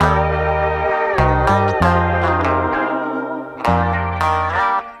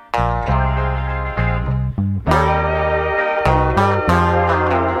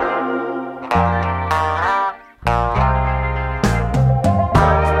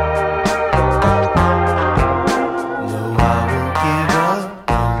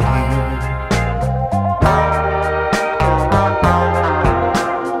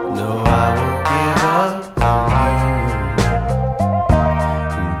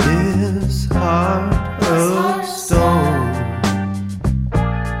this heart of stone.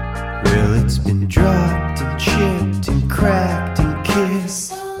 Well, it's been dropped and chipped and cracked and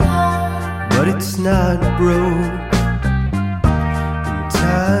kissed, but it's not broke. And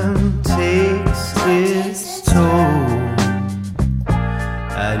time takes its toll.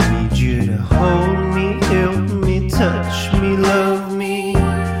 I need you to hold me, help me, touch me, love me,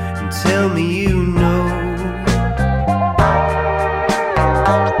 and tell me you know.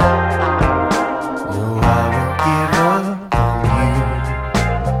 No, I won't give up on you.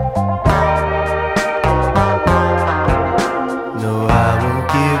 No, I won't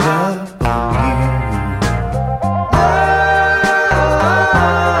give up on you.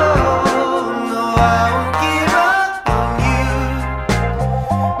 No, I won't give up on you.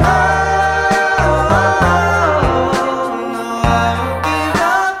 No, I won't give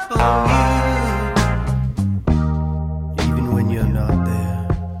up on you. Even when you're not there,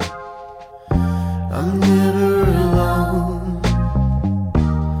 I'm never alone.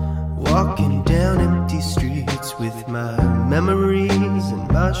 Walking down empty streets with my memories and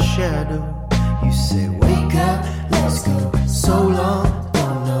my shadow. You say, wake up, let's go. So long.